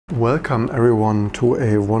Welcome everyone to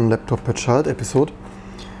a One Laptop Per Child episode.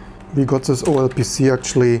 We got this OLPC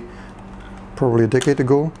actually probably a decade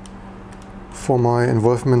ago for my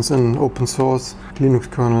involvements in open source,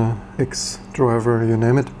 Linux kernel, X driver, you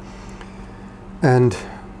name it. And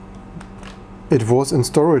it was in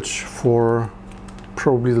storage for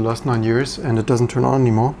probably the last 9 years and it doesn't turn on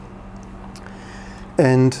anymore.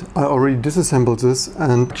 And I already disassembled this,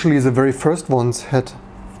 and actually the very first ones had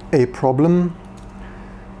a problem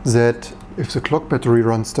that if the clock battery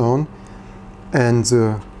runs down and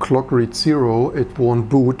the clock reads 0, it won't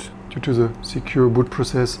boot due to the secure boot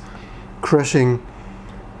process crashing,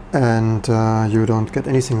 and you don't get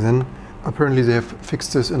anything then. Apparently they have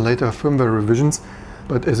fixed this in later firmware revisions,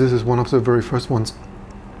 but as this is one of the very first ones,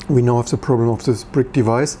 we now have the problem of this brick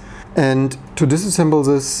device. And to disassemble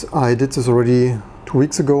this, I did this already 2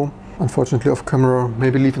 weeks ago, unfortunately off camera.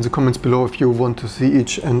 Maybe leave in the comments below if you want to see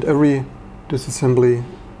each and every disassembly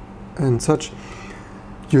and such.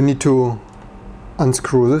 You need to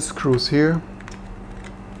unscrew this screws here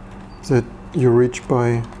that you reach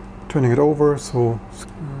by turning it over, so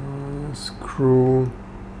screw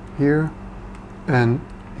here and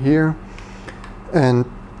here, and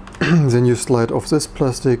then you slide off this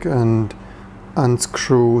plastic and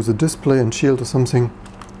unscrew the display and shield or something,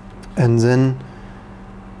 and then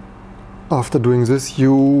after doing this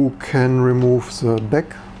you can remove the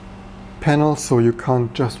back panel. So you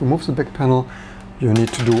can't just remove the back panel, you need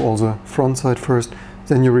to do all the front side first,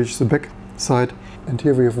 then you reach the back side. And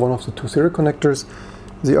here we have one of the two serial connectors,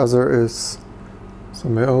 the other is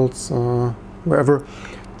somewhere else, wherever,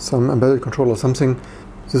 some embedded controller or something.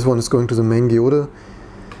 This one is going to the main geode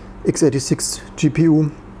x86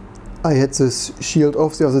 GPU. I had this shield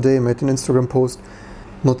off the other day, made an Instagram post.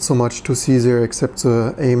 Not so much to see there except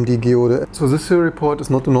the AMD geode. So this serial port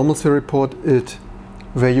is not a normal serial port,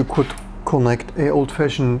 where you could connect a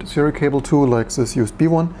old-fashioned serial cable to, like this USB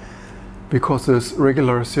one, because this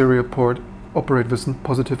regular serial port operates with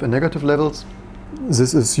positive and negative levels.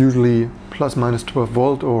 This is usually plus minus 12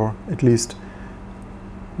 volt, or at least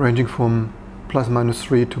ranging from plus minus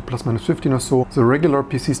 3 to plus minus 15 or so. The regular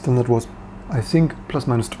PC standard was, I think, plus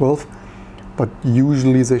minus 12, but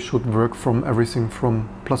usually they should work from everything from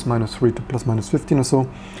plus minus 3 to plus minus 15 or so.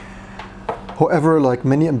 However, like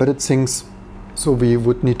many embedded things, so we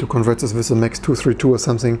would need to convert this with a MAX 232 or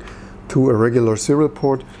something to a regular serial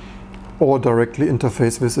port, or directly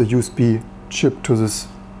interface with a USB chip to this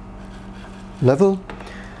level.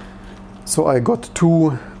 So I got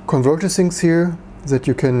two converter things here that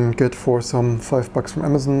you can get for some $5 from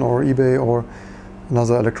Amazon or eBay or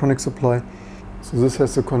another electronic supply. So this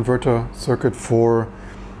has a converter circuit for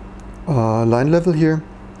line level here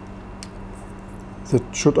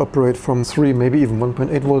that should operate from 3, maybe even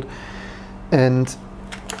 1.8 volt. And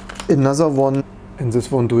another one, and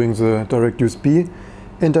this one doing the direct USB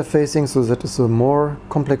interfacing, so that is a more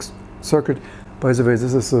complex circuit. By the way,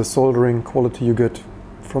 this is the soldering quality you get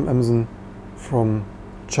from Amazon from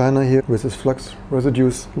China here with this flux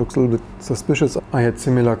residues. Looks a little bit suspicious. I had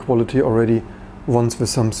similar quality already once with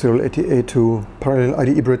some Serial 88 to parallel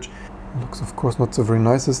IDE bridge. Looks of course not the very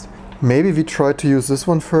nicest. Maybe we try to use this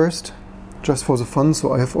one first, just for the fun.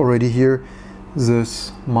 So I have already here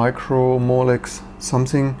this micro Molex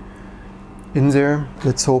something in there.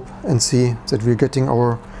 Let's hope and see that we're getting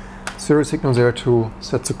our serial signal there to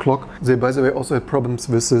set the clock. They, by the way, also had problems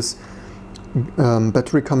with this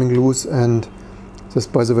battery coming loose, and this,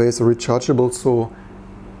 by the way, is a rechargeable, so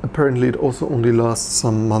apparently it also only lasts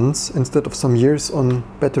some months instead of some years on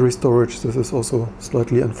battery storage. This is also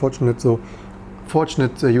slightly unfortunate. So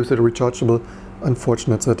fortunate they use it rechargeable,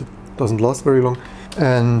 unfortunate that it doesn't last very long.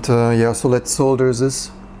 And yeah, so let's solder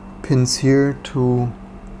this pins here to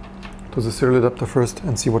the serial adapter first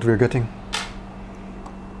and see what we're getting.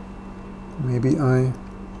 Maybe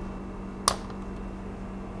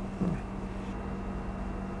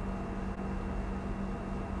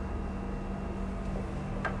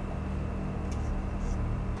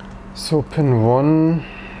so pin 1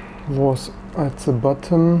 was at the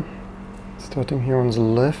bottom, starting here on the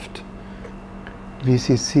left,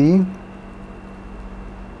 VCC.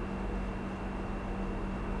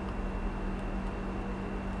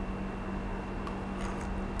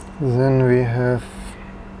 Then we have,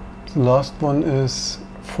 the last one is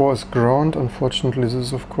 4 is ground. Unfortunately this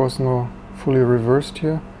is of course now fully reversed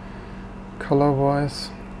here, color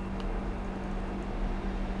wise.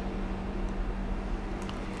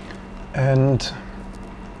 And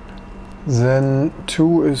then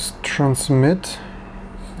 2 is transmit.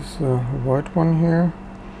 This is a white one here.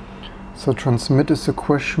 So transmit is the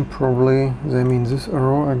question, probably they mean this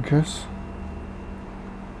arrow, I guess.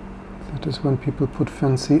 That is when people put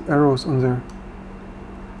fancy arrows on their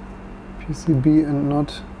PCB and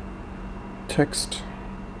not text.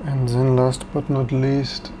 And then last but not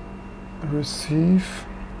least, receive.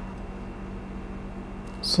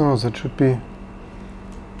 So that should be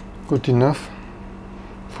good enough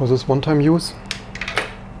for this one-time use.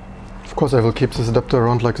 Of course I will keep this adapter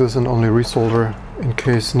around like this and only resolder in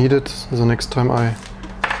case needed. The next time I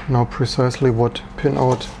know precisely what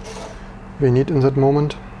pinout we need in that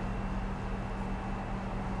moment.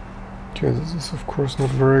 Okay, this is of course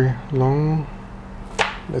not very long.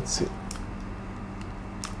 Let's see.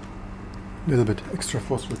 A little bit extra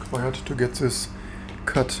force required to get this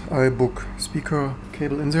cut iBook speaker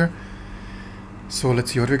cable in there. So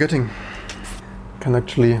let's see what we're getting. Can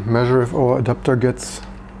actually measure if our adapter gets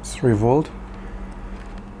 3 volt.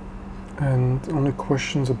 And only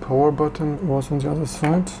question the power button was on the other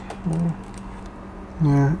side.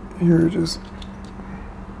 Yeah, here it is.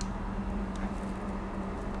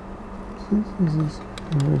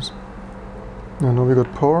 Now we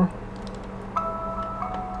got power.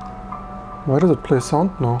 Why does it play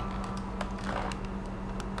sound now?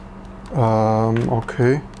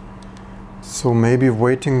 Okay. So maybe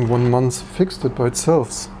waiting 1 month fixed it by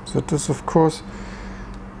itself. That is of course,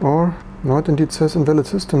 or no, it indeed says invalid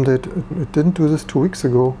system date. It didn't do this 2 weeks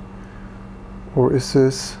ago. Or is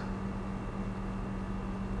this?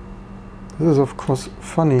 This is of course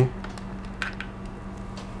funny.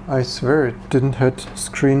 I swear it didn't had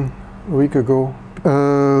screen a week ago.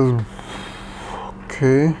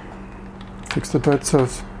 Okay. Fixed it by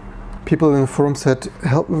itself. People in the forum said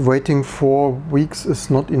waiting 4 weeks is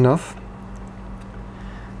not enough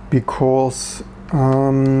because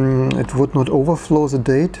it would not overflow the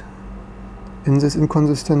date in this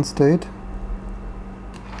inconsistent state.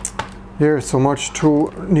 Here, so much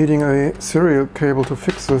to needing a serial cable to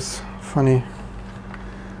fix this. Funny.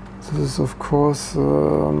 This is of course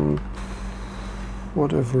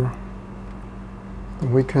whatever.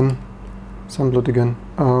 We can assemble it again.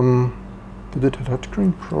 Did it have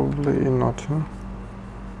touchscreen? Probably not. Huh?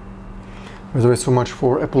 There is so much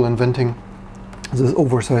for Apple inventing this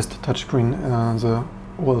oversized touchscreen. The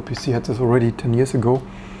OLPC had this already 10 years ago,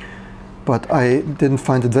 but I didn't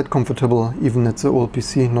find it that comfortable even at the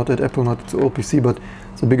OLPC, not at Apple, not at the OLPC, but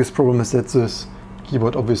the biggest problem is that this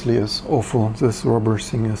keyboard obviously is awful. This rubber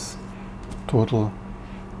thing is total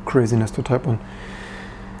craziness to type on.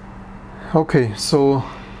 Okay, so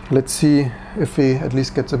let's see if we at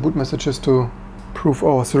least get the boot messages to prove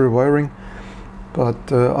our serial wiring,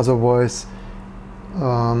 but otherwise,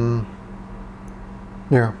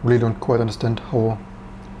 yeah, really don't quite understand how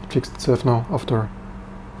it fixed itself now after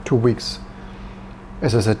 2 weeks.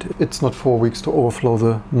 As I said, it's not 4 weeks to overflow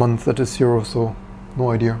the month that is 0, so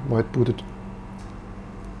no idea why it booted.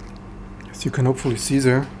 As you can hopefully see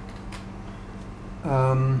there,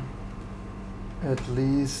 at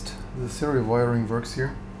least the serial wiring works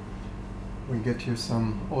here. We get here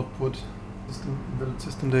some output invalid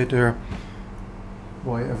system data,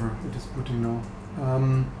 why ever it is booting now.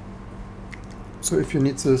 So if you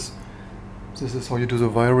need this, this is how you do the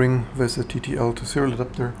wiring with a TTL to serial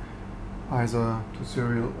adapter, either to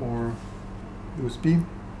serial or USB.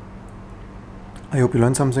 I hope you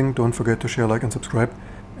learned something. Don't forget to share, like and subscribe,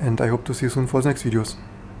 and I hope to see you soon for the next videos.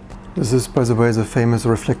 This is, by the way, the famous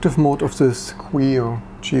reflective mode of this Qi or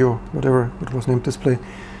Qi or whatever it was named display.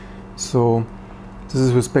 So this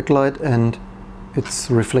is with backlight and it's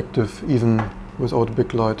reflective even without a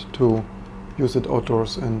backlight to use it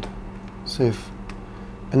outdoors and save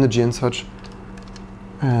energy and such.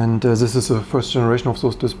 And this is the first generation of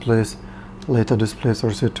those displays. Later displays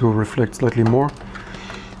are said to reflect slightly more.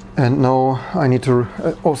 And now I need to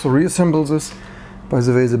also reassemble this. By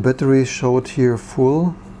the way, the battery showed here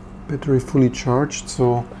full, battery fully charged.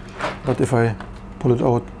 So, but if I pull it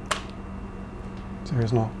out, there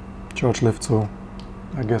is no charge left. So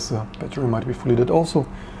I guess the battery might be fully dead also.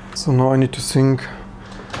 So now I need to think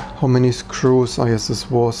how many screws. I guess this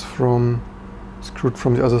was screwed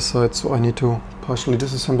from the other side. So I need to partially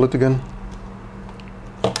disassemble it again.